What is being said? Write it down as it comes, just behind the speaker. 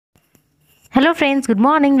Hello friends, good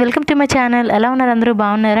morning. Welcome to my channel. ఎలా ఉన్నారు? అందరూ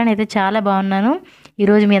బాగున్నారా? నేనైతే చాలా బాగున్నాను.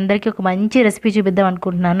 ఈరోజు మీ అందరికీ ఒక మంచి రెసిపీ చూపిద్దాం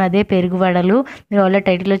అనుకుంటున్నాను. అదే పెరుగు వడలు. మీరు ఆల్రెడీ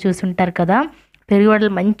టైటిల్లో చూసుంటారు కదా. పెరుగు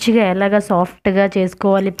వడలు మంచిగా ఎలాగా సాఫ్ట్గా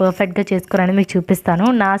చేసుకోవాలి, పర్ఫెక్ట్గా చేసుకోవాలని మీకు చూపిస్తాను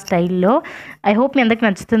నా స్టైల్లో. ఐ హోప్ మీ అందరికి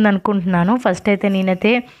నచ్చుతుంది అనుకుంటున్నాను. ఫస్ట్ అయితే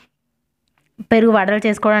నేనైతే పెరుగు వడలు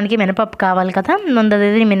చేసుకోవడానికి మినపప్పు కావాలి కదా.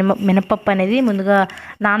 ముందది మినపప్పు అనేది ముందుగా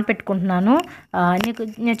నానపెట్టుకుంటున్నాను.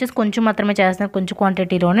 నేను వచ్చేసి కొంచెం మాత్రమే చేస్తాను, కొంచెం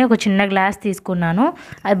క్వాంటిటీలోనే. ఒక చిన్న గ్లాస్ తీసుకున్నాను.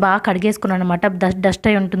 అది బాగా కడిగేసుకున్నాను అనమాట. డస్ట్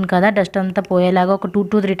అయి ఉంటుంది కదా, డస్ట్ అంతా పోయేలాగా ఒక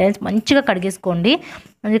 2-3 టైమ్స్ మంచిగా కడిగేసుకోండి.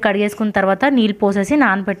 మంచిగా కడిగేసుకున్న తర్వాత నీళ్ళు పోసేసి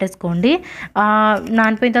నానపెట్టేసుకోండి.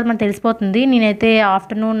 నానిపోయిన తర్వాత మనకు తెలిసిపోతుంది. నేనైతే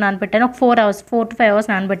ఆఫ్టర్నూన్ నానపెట్టాను. ఒక 4 to 5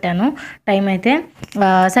 అవర్స్ నానబెట్టాను. టైం అయితే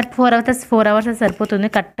 4 అవర్స్ సరిపోతుంది,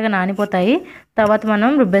 కరెక్ట్గా నానిపోతాయి. తర్వాత మనం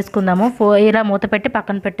రుబ్బేసుకుందాము. ఇలా మూత పెట్టి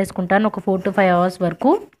పక్కన పెట్టేసుకుంటాను ఒక 4 to 5 అవర్స్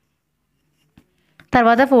వరకు.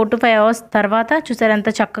 తర్వాత 4 to 5 అవర్స్ తర్వాత చూసారు ఎంత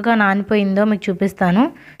చక్కగా నానిపోయిందో మీకు చూపిస్తాను.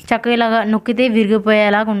 చక్కగా ఇలాగా నొక్కితే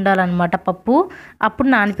విరిగిపోయేలాగా ఉండాలన్నమాట పప్పు. అప్పుడు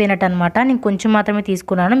నానిపోయినట్టు అనమాట. నేను కొంచెం మాత్రమే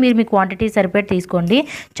తీసుకున్నాను. మీరు మీ క్వాంటిటీ సరిపెట్టి తీసుకోండి.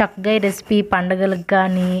 చక్కగా ఈ రెసిపీ పండగలకు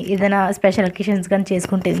కానీ ఏదైనా స్పెషల్ అకేషన్స్ కానీ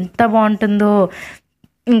చేసుకుంటే ఎంత బాగుంటుందో.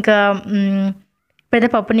 ఇంకా పెద్ద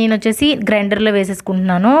పప్పు నేను వచ్చేసి గ్రైండర్లో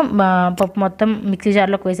వేసేసుకుంటున్నాను. పప్పు మొత్తం మిక్సీ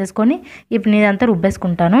జార్లోకి వేసేసుకొని ఇప్పుడు నేను అంతా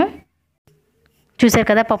రుబ్బేసుకుంటాను. చూసారు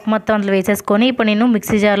కదా, పప్పు మొత్తం అందులో వేసేసుకొని ఇప్పుడు నేను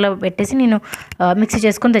మిక్సీ జార్లో పెట్టేసి నేను మిక్సీ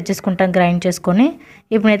చేసుకొని తెచ్చేసుకుంటాను, గ్రైండ్ చేసుకొని.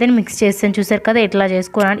 ఇప్పుడైతే నేను మిక్స్ చేస్తాను. చూసారు కదా ఎట్లా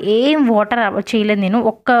చేసుకోవాలి. ఏం వాటర్ చేయలేదు నేను.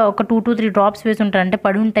 ఒక 2 to 3 డ్రాప్స్ వేసి ఉంటాను, అంటే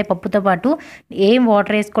పడి ఉంటాయి పప్పుతో పాటు. ఏం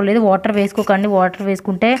వాటర్ వేసుకోలేదు. వాటర్ వేసుకోకండి. వాటర్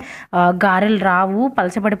వేసుకుంటే గారెలు రావు,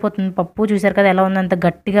 పలచబడిపోతుంది పప్పు. చూసారు కదా ఎలా ఉందో, అంత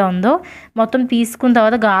గట్టిగా ఉందో. మొత్తం తీసుకున్న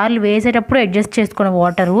తర్వాత గారెలు వేసేటప్పుడు అడ్జస్ట్ చేసుకోండి.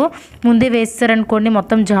 వాటరు ముందే వేస్తారనుకోండి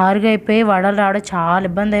మొత్తం జారుగా అయిపోయి వడలు రావడం చాలా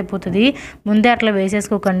ఇబ్బంది అయిపోతుంది. ముందే అట్లా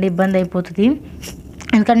వేసేసుకోకండి, ఇబ్బంది అయిపోతుంది.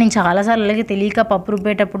 ఎందుకంటే నేను చాలాసార్లు అలాగే తెలియక పప్పు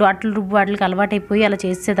రుబ్బేటప్పుడు వాటికి అలవాటు అయిపోయి అలా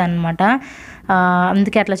చేసేదన్నమాట.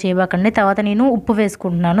 అందుకే అట్లా చేయబాకండి. తర్వాత నేను ఉప్పు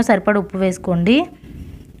వేసుకుంటున్నాను. సరిపడా ఉప్పు వేసుకోండి.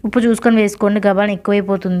 ఉప్పు చూసుకొని వేసుకోండి, గబాన్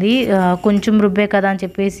ఎక్కువైపోతుంది. కొంచెం రుబ్బే కదా అని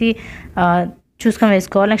చెప్పేసి చూసుకొని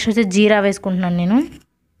వేసుకోవాలి. నెక్స్ట్ వచ్చి జీరా వేసుకుంటున్నాను నేను.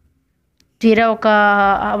 జీరా ఒక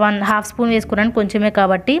 1/2 స్పూన్ వేసుకున్నాను, కొంచెమే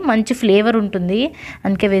కాబట్టి మంచి ఫ్లేవర్ ఉంటుంది,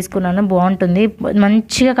 అందుకే వేసుకున్నాను. బాగుంటుంది.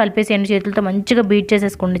 మంచిగా కలిపేసేయండి చేతులతో, మంచిగా బీట్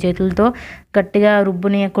చేసేసుకోండి చేతులతో. గట్టిగా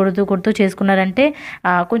రుబ్బుని కొడుతూ చేసుకున్నారంటే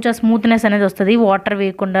కొంచెం స్మూత్నెస్ అనేది వస్తుంది. వాటర్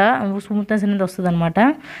వేయకుండా స్మూత్నెస్ అనేది వస్తుంది అనమాట.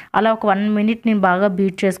 అలా ఒక 1 minute నేను బాగా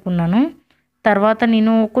బీట్ చేసుకున్నాను. తర్వాత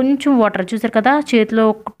నేను కొంచెం వాటర్ చూసారు కదా చేతిలో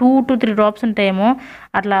 2 to 3 డ్రాప్స్ ఉంటాయేమో,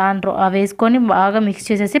 అట్లా వేసుకొని బాగా మిక్స్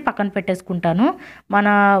చేసేసి పక్కన పెట్టేసుకుంటాను. మన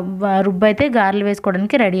రుబ్బు అయితే గారెలు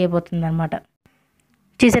వేసుకోవడానికి రెడీ అయిపోతుంది అనమాట.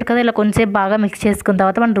 చూసారు కదా ఇలా కొంచెంసేపు బాగా మిక్స్ చేసుకున్న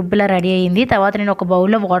తర్వాత మన రుబ్బులా రెడీ అయ్యింది. తర్వాత నేను ఒక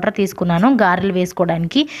బౌల్లో వాటర్ తీసుకున్నాను గారెలు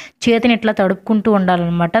వేసుకోవడానికి. చేతిని ఇట్లా తడుపుకుంటూ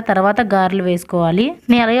ఉండాలన్నమాట. తర్వాత గారెలు వేసుకోవాలి.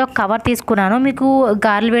 నేను అలాగే ఒక కవర్ తీసుకున్నాను. మీకు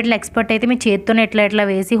గారెలు వేయడంలో ఎక్స్పర్ట్ అయితే మీ చేతితోనే ఎట్లా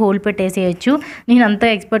వేసి హోల్ పెట్టేసేయచ్చు. నేను అంత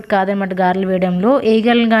ఎక్స్పర్ట్ కాదనమాట గారెలు వేయడంలో.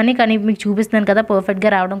 వేయగలను కానీ మీకు చూపిస్తున్నాను కదా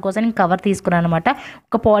పర్ఫెక్ట్గా రావడం కోసం నేను కవర్ తీసుకున్నాను అనమాట.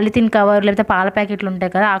 ఒక పాలిథిన్ కవర్ లేకపోతే పాల ప్యాకెట్లు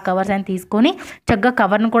ఉంటాయి కదా, ఆ కవర్స్ అని తీసుకొని చక్కగా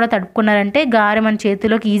కవర్ను కూడా తడుపుకున్నారంటే గారె మన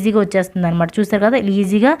చేతిలోకి ఈజీగా వచ్చేస్తుంది అనమాట. చూసారు కదా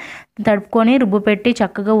ఈజీగా తడుపుకొని రుబ్బు పెట్టి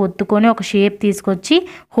చక్కగా ఒత్తుకొని ఒక షేప్ తీసుకొచ్చి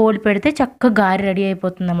హోల్ పెడితే చక్కగా గారె రెడీ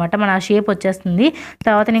అయిపోతుంది అనమాట. మన ఆ షేప్ వచ్చేస్తుంది.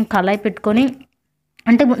 తర్వాత నేను కళాయి పెట్టుకొని,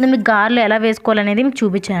 అంటే ముందు మీకు గారెలు ఎలా వేసుకోవాలనేది మీకు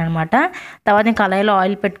చూపించాను అనమాట. తర్వాత నేను కళాయిలో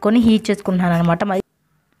ఆయిల్ పెట్టుకొని హీట్ చేసుకుంటున్నాను అనమాట.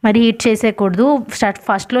 మరి హీట్ చేసేయకూడదు.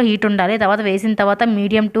 ఫస్ట్లో హీట్ ఉండాలి. తర్వాత వేసిన తర్వాత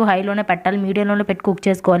మీడియం టు హైలోనే పెట్టాలి. మీడియంలోనే పెట్టి కుక్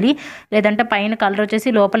చేసుకోవాలి. లేదంటే పైన కలర్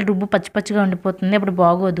వచ్చేసి లోపల రుబ్బు పచ్చిగా ఉండిపోతుంది, అప్పుడు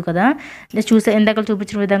బాగోదు కదా. ఇందాక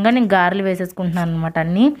చూపించిన విధంగా నేను గారెలు వేసేసుకుంటున్నాను అనమాట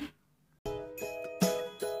అన్నీ.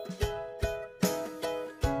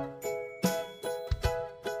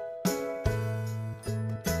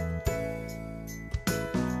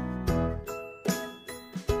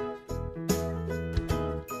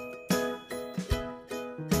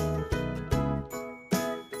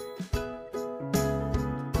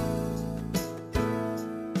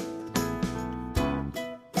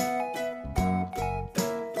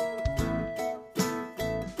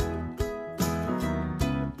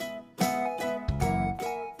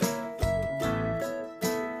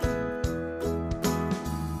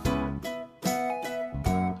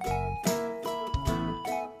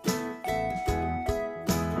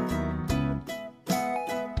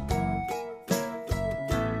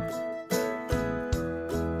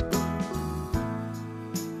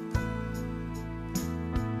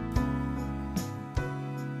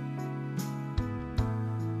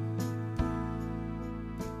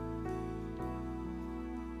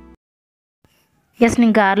 ఎస్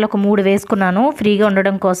నేను గారెలు ఒక 3 వేసుకున్నాను ఫ్రీగా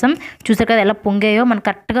ఉండడం కోసం. చూసారు కదా ఎలా పొంగాయో. మనం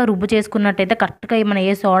కరెక్ట్గా రుబ్బు చేసుకున్నట్టయితే కరెక్ట్గా మనం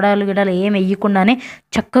ఏ సోడాలు గిడాలు ఏం వేయకుండానే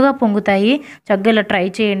చక్కగా పొంగుతాయి. చక్కగా ఇలా ట్రై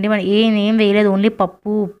చేయండి. మనం ఏం వేయలేదు, ఓన్లీ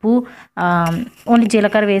పప్పు, ఉప్పు, ఓన్లీ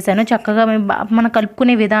జీలకర్ర వేసాను. చక్కగా మనం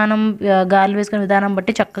కలుపుకునే విధానం, గారెలు వేసుకునే విధానం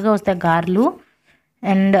బట్టి చక్కగా వస్తాయి గారెలు.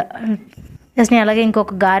 అండ్ జస్ట్ నేను అలాగే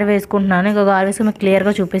ఇంకొక గారె వేసుకుంటున్నాను. ఇంకొక గారె వేసుకుని మీకు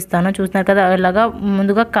క్లియర్గా చూపిస్తాను. చూస్తున్నారు కదా ఇలాగా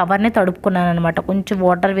ముందుగా కవర్ని తడుపుకున్నాను అనమాట. కొంచెం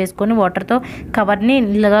వాటర్ వేసుకొని వాటర్తో కవర్ని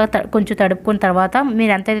ఇలాగా కొంచెం తడుపుకున్న తర్వాత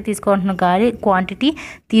మీరు ఎంతైతే తీసుకుంటున్న గారె క్వాంటిటీ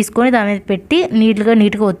తీసుకొని దాని మీద పెట్టి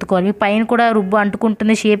నీట్గా ఒత్తుకోవాలి. మీ పైన కూడా రుబ్బు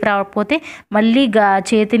అంటుకుంటుంది, షేప్ రాకపోతే మళ్ళీ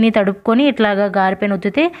చేతిని తడుపుకొని ఇట్లాగా గారె పైన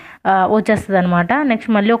ఒత్తితే వచ్చేస్తుంది అనమాట.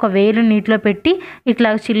 నెక్స్ట్ మళ్ళీ ఒక వేలు నీటిలో పెట్టి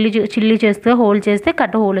ఇట్లా చిల్లి చేస్తే హోల్ చేస్తే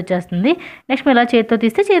హోల్ వచ్చేస్తుంది. నెక్స్ట్ ఇలా చేతితో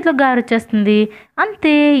తీస్తే చేతిలో గారె వచ్చేస్తుంది.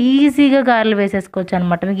 అంతే, ఈజీగా గారెలు వేసేసుకోవచ్చు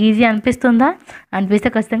అనమాట. మీకు ఈజీ అనిపిస్తుందా? అనిపిస్తే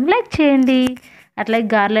ఖచ్చితంగా లైక్ చేయండి. అట్లాగే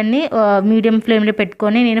గారెలన్నీ మీడియం ఫ్లేమ్లో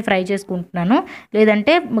పెట్టుకొని నేను ఫ్రై చేసుకుంటున్నాను.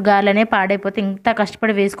 లేదంటే గారెలనే పాడైపోతే ఇంత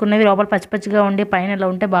కష్టపడి వేసుకున్నవి లోపల పచ్చిగా ఉండి పైన ఇలా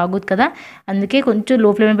ఉంటే బాగోదు కదా. అందుకే కొంచెం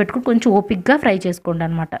లో ఫ్లేమ్లో పెట్టుకుని కొంచెం ఓపిక్గా ఫ్రై చేసుకోండి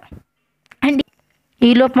అనమాట. అండ్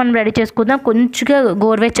ఈలోపు మనం రెడీ చేసుకుందాం కొంచెంగా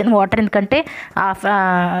గోరువెచ్చని వాటర్. ఎందుకంటే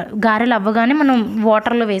గారెలు అవ్వగానే మనం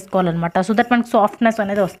వాటర్లో వేసుకోవాలన్నమాట. సో దట్ మనకు సాఫ్ట్నెస్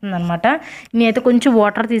అనేది వస్తుందన్నమాట. నేనైతే కొంచెం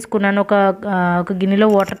వాటర్ తీసుకున్నాను. ఒక గిన్నెలో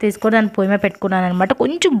వాటర్ తీసుకొని దాన్ని పొయ్యి మీద పెట్టుకున్నాను అనమాట.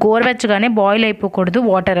 కొంచెం గోరువెచ్చగానే, బాయిల్ అయిపోకూడదు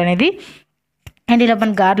వాటర్ అనేది. అండ్ ఇలా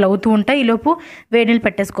మన గారెలు అవుతూ ఉంటాయి. ఈలోపు వేడి నీళ్ళు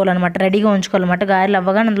పెట్టేసుకోవాలన్నమాట, రెడీగా ఉంచుకోవాలన్నమాట గారెలు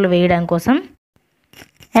అవ్వగానే అందులో వేయడానికి కోసం.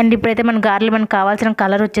 అండ్ ఇప్పుడైతే మన గారెలు మనకు కావాల్సిన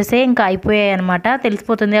కలర్ వచ్చేసి ఇంకా అయిపోయాయి అనమాట.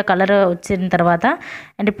 తెలిసిపోతుంది ఆ కలర్ వచ్చిన తర్వాత.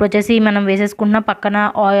 అండ్ ఇప్పుడు వచ్చేసి మనం వేసేసుకుంటున్నాం. పక్కన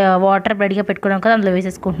వాటర్ రెడీగా పెట్టుకున్నాం కదా, అందులో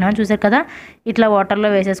వేసేసుకుంటున్నాం. చూసారు కదా ఇట్లా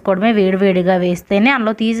వాటర్లో వేసేసుకోవడమే. వేడిగా వేస్తేనే,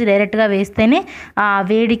 అందులో తీసి డైరెక్ట్గా వేస్తేనే ఆ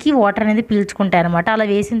వేడికి వాటర్ అనేది పీల్చుకుంటాయి అనమాట. అలా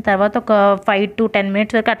వేసిన తర్వాత ఒక 5 to 10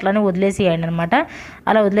 minutes వరకు అట్లానే వదిలేసేయండి అనమాట.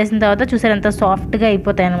 అలా వదిలేసిన తర్వాత చూసారు ఎంత సాఫ్ట్గా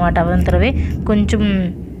అయిపోతాయి అనమాట. అవంతరవే కొంచెం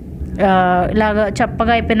ఇలాగ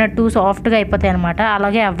చప్పగా అయిపోయినట్టు సాఫ్ట్గా అయిపోతాయి అనమాట.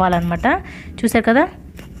 అలాగే అవ్వాలన్నమాట. చూసారు కదా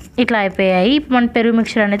ఇట్లా అయిపోయాయి. ఇప్పుడు మనం పెరుగు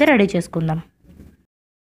మిక్చర్ అనేది రెడీ చేసుకుందాం.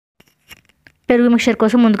 పెరుగు మిక్చర్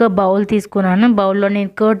కోసం ముందుగా బౌల్ తీసుకున్నాను. బౌల్లో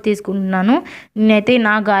నేను కర్డ్ తీసుకుంటున్నాను. నేనైతే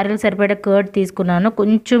నా గారెలు సరిపడే కర్డ్ తీసుకున్నాను.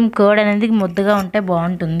 కొంచెం కర్డ్ అనేది ముద్దగా ఉంటే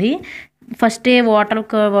బాగుంటుంది. ఫస్టే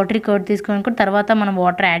వాటరీ కర్డ్ తీసుకుని తర్వాత మనం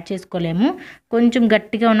వాటర్ యాడ్ చేసుకోలేము. కొంచెం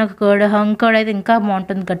గట్టిగా ఉన్న హంగ్ కర్డ్ అయితే ఇంకా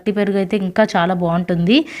బాగుంటుంది. గట్టి పెరుగు అయితే ఇంకా చాలా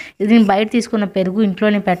బాగుంటుంది. ఇది నేను బయట తీసుకున్న పెరుగు, ఇంట్లో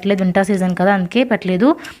నేను పెట్టలేదు, వింటర్ సీజన్ కదా అందుకే పెట్టలేదు.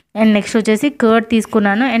 అండ్ నెక్స్ట్ వచ్చేసి కర్డ్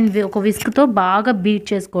తీసుకున్నాను. అండ్ ఒక విస్క్తో బాగా బీట్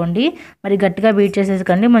చేసుకోండి. మరి గట్టిగా బీట్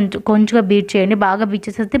చేసేసకండి, కొంచెంగా బీట్ చేయండి. బాగా బీట్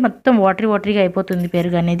చేసేస్తే మొత్తం వాటరీగా అయిపోతుంది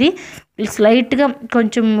పెరుగు అనేది. స్లైట్గా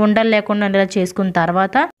కొంచెం ఉండలు లేకుండా ఇలా చేసుకున్న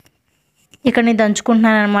తర్వాత ఇక్కడ నేను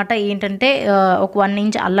దంచుకుంటున్నాను అనమాట. ఏంటంటే ఒక 1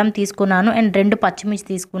 inch అల్లం తీసుకున్నాను. అండ్ 2 పచ్చిమిర్చి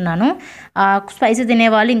తీసుకున్నాను. స్పైసీ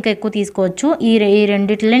తినేవాళ్ళు ఇంకా ఎక్కువ తీసుకోవచ్చు. ఈ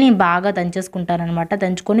రెండిట్లనే నేను బాగా దంచేసుకుంటాను అనమాట.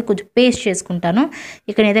 దంచుకొని కొంచెం పేస్ట్ చేసుకుంటాను.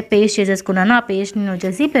 ఇక్కడ నేనైతే పేస్ట్ చేసేసుకున్నాను. ఆ పేస్ట్ నేను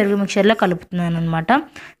వచ్చేసి పెరుగు మిక్చర్లో కలుపుతున్నాను అనమాట.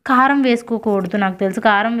 కారం వేసుకోకూడదు, నాకు తెలుసు.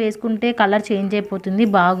 కారం వేసుకుంటే కలర్ చేంజ్ అయిపోతుంది,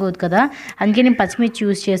 బాగోదు కదా. అందుకే నేను పచ్చిమిర్చి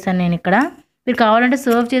యూజ్ చేశాను నేను ఇక్కడ. మీరు కావాలంటే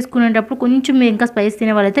సర్వ్ చేసుకునేటప్పుడు కొంచెం మీరు ఇంకా స్పైస్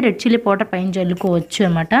తినే వాళ్ళైతే రెడ్ చిల్లీ పౌడర్ పైన చల్లుకోవచ్చు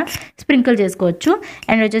అనమాట, స్ప్రింకిల్ చేసుకోవచ్చు.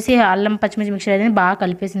 అండ్ వచ్చేసి అల్లం పచ్చిమిర్చి మిక్చర్ అనేది బాగా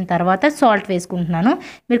కలిపేసిన తర్వాత సాల్ట్ వేసుకుంటున్నాను.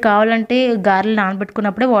 మీరు కావాలంటే గారెలు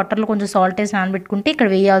నానబెట్టుకున్నప్పుడే వాటర్లో కొంచెం సాల్ట్ వేసి నానబెట్టుకుంటే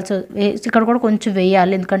ఇక్కడ కూడా కొంచెం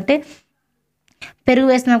వేయాలి. ఎందుకంటే పెరుగు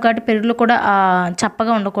వేస్తున్నాం కాబట్టి పెరుగులో కూడా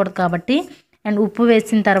చప్పగా ఉండకూడదు కాబట్టి. అండ్ ఉప్పు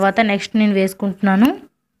వేసిన తర్వాత నెక్స్ట్ నేను వేసుకుంటున్నాను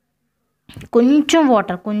కొంచెం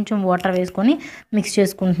వాటర్ వేసుకొని మిక్స్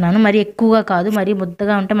చేసుకుంటున్నాను. మరి ఎక్కువగా కాదు, మరి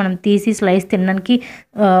ముద్దగా ఉంటే మనం తీసి స్లైస్ తినడానికి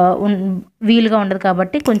వీలుగా ఉండదు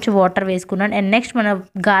కాబట్టి కొంచెం వాటర్ వేసుకున్నాను. అండ్ నెక్స్ట్ మన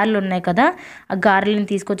గారెలు ఉన్నాయి కదా, ఆ గారెలను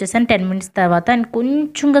తీసుకొచ్చేసాను 10 minutes తర్వాత. అండ్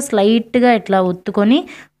కొంచెంగా స్లైట్గా ఇట్లా ఒత్తుకొని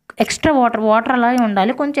ఎక్స్ట్రా వాటర్ అలాగే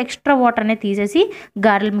ఉండాలి. కొంచెం ఎక్స్ట్రా వాటర్ అనేది తీసేసి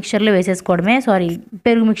గారెల మిక్చర్లో వేసేసుకోవడమే,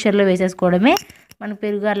 పెరుగు మిక్చర్లో వేసేసుకోవడమే. మనకు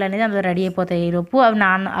పెరుగు గారెలు అనేది అందులో రెడీ అయిపోతాయి. ఈలోపు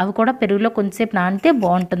అవి కూడా పెరుగులో కొంచెంసేపు నానితే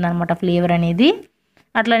బాగుంటుంది అనమాట ఫ్లేవర్ అనేది.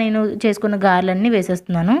 అట్లా నేను చేసుకున్న గారెలన్నీ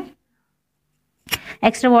వేసేస్తున్నాను.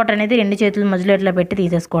 ఎక్స్ట్రా వాటర్ అనేది 2 చేతుల మధ్యలో ఇట్లా పెట్టి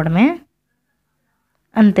తీసేసుకోవడమే,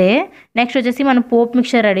 అంతే. నెక్స్ట్ వచ్చేసి మనం పోపు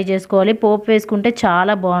మిక్చర్ రెడీ చేసుకోవాలి. పోపు వేసుకుంటే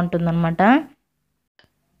చాలా బాగుంటుంది అనమాట.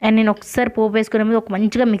 అండ్ నేను ఒకసారి పోపు వేసుకునే మీద ఒక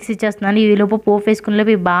మంచిగా మిక్స్ ఇచ్చేస్తున్నాను. ఈలోపు పోపు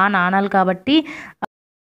వేసుకునేలోపు ఇవి బాగా నానాలి కాబట్టి.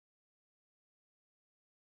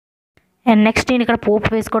 అండ్ నెక్స్ట్ నేను ఇక్కడ పోపు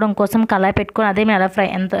వేసుకోవడం కోసం కళాయి పెట్టుకొని అదే నేను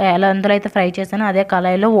ఎందులో అయితే ఫ్రై చేశానో అదే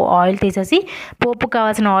కళాయిలో ఆయిల్ తీసేసి పోపు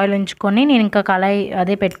కావాల్సిన ఆయిల్ ఉంచుకొని నేను ఇంకా కళాయి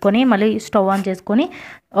అదే పెట్టుకొని మళ్ళీ స్టవ్ ఆన్ చేసుకొని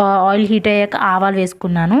ఆయిల్ హీట్ అయ్యాక ఆవాలు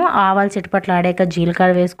వేసుకున్నాను. ఆవాలు చిటపట్లు ఆడాక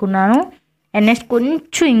జీలకర్ర వేసుకున్నాను. అండ్ నెక్స్ట్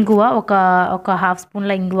కొంచెం ఇంగువ, ఒక 1/2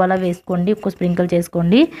 స్పూన్ల ఇంగువలా వేసుకోండి, ఒక స్ప్రింకిల్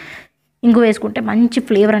చేసుకోండి. ఇంగు వేసుకుంటే మంచి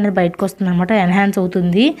ఫ్లేవర్ అనేది బయటకు వస్తుంది అనమాట, ఎన్హాన్స్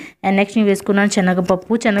అవుతుంది. అండ్ నెక్స్ట్ నేను వేసుకున్నాను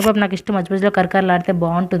శనగపప్పు నాకు ఇష్టం, మధ్య మధ్యలో కరకరలాడితే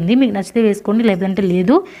బాగుంటుంది. మీకు నచ్చితే వేసుకోండి, లేదంటే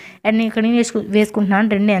లేదు. అండ్ నేను ఇక్కడ వేసుకుంటున్నాను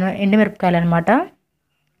 2 ఎండుమిరపకాయలు అనమాట.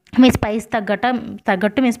 మీ స్పైస్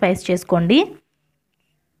తగ్గట్టు మీ స్పైస్ చేసుకోండి.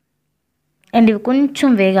 అండ్ ఇవి కొంచెం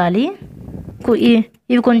వేగాలి.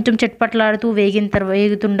 ఇవి కొంచెం చట్పట్లాడుతూ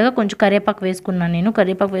వేగుతుండగా కొంచెం కరివేపాకు వేసుకున్నాను నేను.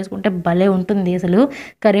 కరివేపాకు వేసుకుంటే భలే ఉంటుంది అసలు.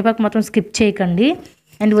 కరివేపాకు మాత్రం స్కిప్ చేయకండి.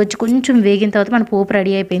 అండ్ వచ్చి కొంచెం వేగిన తర్వాత మన పోపు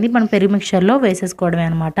రెడీ అయిపోయింది. మనం పెరుగు మిక్చర్లో వేసేసుకోవడమే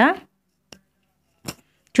అనమాట.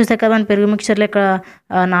 చూసారు కదా మన పెరుగు మిక్చర్లో ఇక్కడ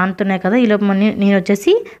నానుతున్నాయి కదా. ఈలోపు నేను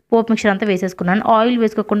వచ్చేసి పోపు మిక్చర్ అంతా వేసేసుకున్నాను. ఆయిల్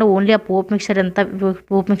వేసుకోకుండా ఓన్లీ ఆ పోపు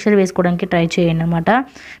మిక్చర్ వేసుకోవడానికి ట్రై చేయండి అనమాట.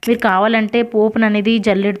 మీరు కావాలంటే పోపును అనేది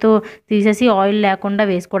జల్లెడతో తీసేసి ఆయిల్ లేకుండా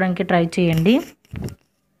వేసుకోవడానికి ట్రై చేయండి.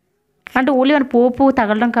 అంటే ఓన్లీ మన పోపు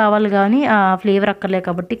తగలడం కావాలి కానీ ఆ ఫ్లేవర్ అక్కర్లే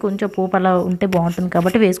కాబట్టి కొంచెం పోపు అలా ఉంటే బాగుంటుంది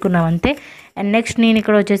కాబట్టి వేసుకున్నాం అంతే. అండ్ నెక్స్ట్ నేను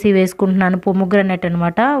ఇక్కడ వచ్చేసి వేసుకుంటున్నాను పొమోగ్రానేట్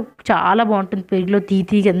అనమాట. చాలా బాగుంటుంది పెరుగులో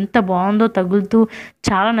తీగా ఎంత బాగుందో తగులుతూ,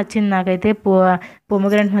 చాలా నచ్చింది నాకైతే.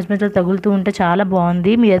 పొమోగ్రానేట్ మధ్య మధ్యలో తగులుతూ ఉంటే చాలా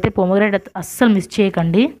బాగుంది. మీరైతే పొమోగ్రానేట్ అస్సలు మిస్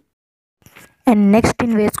చేయకండి. అండ్ నెక్స్ట్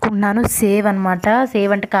నేను వేసుకుంటున్నాను సేవ్ అనమాట.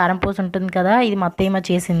 సేవ్ అంటే కారం పూస ఉంటుంది కదా, ఇది మా అత్తయ్య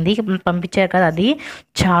చేసింది, పంపించారు కదా. అది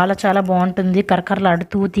చాలా చాలా బాగుంటుంది.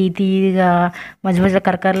 కరకరలాడుతూ తీగా మధ్య మధ్యలో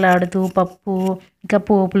కరకరలాడుతూ పప్పు ఇంకా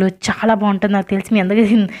పోపులు చాలా బాగుంటుంది. నాకు తెలిసి మీ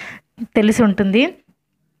అందరికీ తెలిసి ఉంటుంది.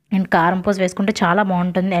 అండ్ కారం పూస వేసుకుంటే చాలా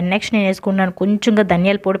బాగుంటుంది. అండ్ నెక్స్ట్ నేను వేసుకుంటున్నాను కొంచెంగా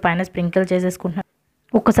ధనియాల పొడి పైన స్ప్రింకిల్ చేసేసుకుంటున్నాను.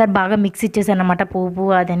 ఒక్కసారి బాగా మిక్స్ ఇచ్చేసాను అనమాట. పోపు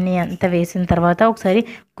అదన్నీ అంతా వేసిన తర్వాత ఒకసారి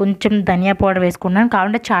కొంచెం ధనియా పౌడర్ వేసుకున్నాను.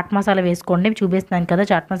 కావాలంటే చాట్ మసాలా వేసుకోండి, చూపిస్తున్నాను కదా.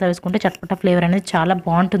 చాట్ మసాలా వేసుకుంటే చట్పట ఫ్లేవర్ అనేది చాలా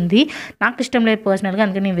బాగుంటుంది. నాకు ఇష్టం లేదు పర్సనల్గా,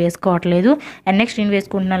 అందుకని నేను వేసుకోవట్లేదు. అండ్ నెక్స్ట్ నేను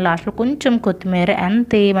వేసుకుంటున్నాను లాస్ట్లో కొంచెం కొత్తిమీర.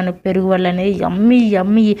 అంతే మన పెరుగు వల్ల అనేది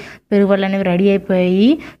యమ్మీ పెరుగు వల్ల అనేవి రెడీ అయిపోయి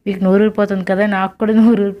మీకు నోరు ఊరిపోతుంది కదా. నాకు కూడా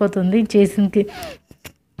నోరు ఊరిపోతుంది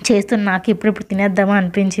చేస్తున్న నాకు ఇప్పుడు తినేద్దామా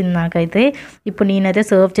అనిపించింది నాకైతే. ఇప్పుడు నేనైతే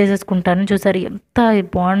సర్వ్ చేసేసుకుంటాను. చూసారు ఎంత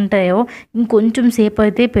బాగుంటాయో. ఇంకొంచెం సేపు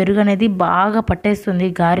అయితే పెరుగు అనేది బాగా పట్టేస్తుంది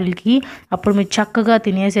గారెలకి. అప్పుడు మీరు చక్కగా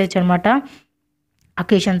తినేసేయచ్చు అనమాట.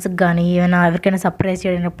 అకేషన్స్కి కానీ ఏమైనా ఎవరికైనా సర్ప్రైజ్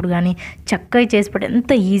చేయనప్పుడు కానీ చక్కగా చేసి పెట్టి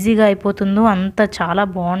ఎంత ఈజీగా అయిపోతుందో అంత చాలా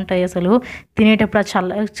బాగుంటాయి అసలు. తినేటప్పుడు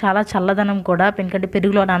చాలా చల్లదనం కూడా, ఎందుకంటే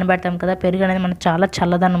పెరుగులో నానబెడతాం కదా. పెరుగు అనేది మనకు చాలా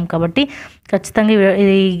చల్లదనం కాబట్టి ఖచ్చితంగా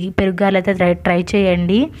ఈ పెరుగు గారెలు అయితే ట్రై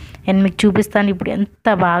చేయండి. అండ్ మీకు చూపిస్తాను ఇప్పుడు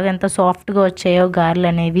ఎంత సాఫ్ట్గా వచ్చాయో గారెలు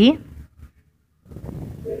అనేవి.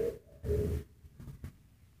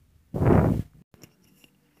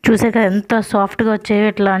 చూసాక ఎంత సాఫ్ట్గా వచ్చాయో,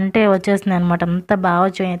 ఎట్లా అంటే వచ్చేస్తున్నాయి అనమాట. అంత బాగా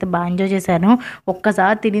వచ్చాయి, అయితే బాగా ఎంజాయ్ చేశాను.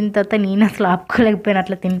 ఒక్కసారి తినిన తర్వాత నేను అసలు ఆపుకోలేకపోయాను,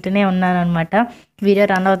 అట్లా తింటూనే ఉన్నాను అనమాట. వీడియో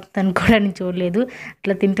రన్ అవుతుందని కూడా నేను చూడలేదు,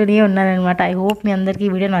 అట్లా తింటూనే ఉన్నాను అనమాట. ఐ హోప్ మీ అందరికీ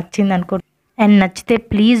ఈ వీడియో నచ్చింది అనుకో. అండ్ నచ్చితే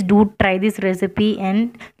please do try this recipe and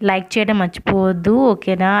like చేయడం మర్చిపోవద్దు,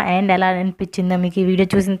 ఓకేనా. అండ్ ఎలా అనిపించిందో మీకు ఈ వీడియో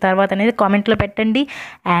చూసిన తర్వాత అనేది కామెంట్లో పెట్టండి.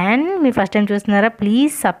 అండ్ మీరు ఫస్ట్ టైం చూస్తున్నారా,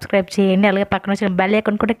 ప్లీజ్ సబ్స్క్రైబ్ చేయండి. అలాగే పక్కన వచ్చిన బెల్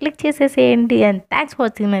ఐకాన్ కూడా క్లిక్ చేసేసేయండి. And thanks for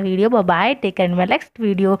watching my video. Bye, take care. My next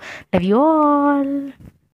video. Love you all.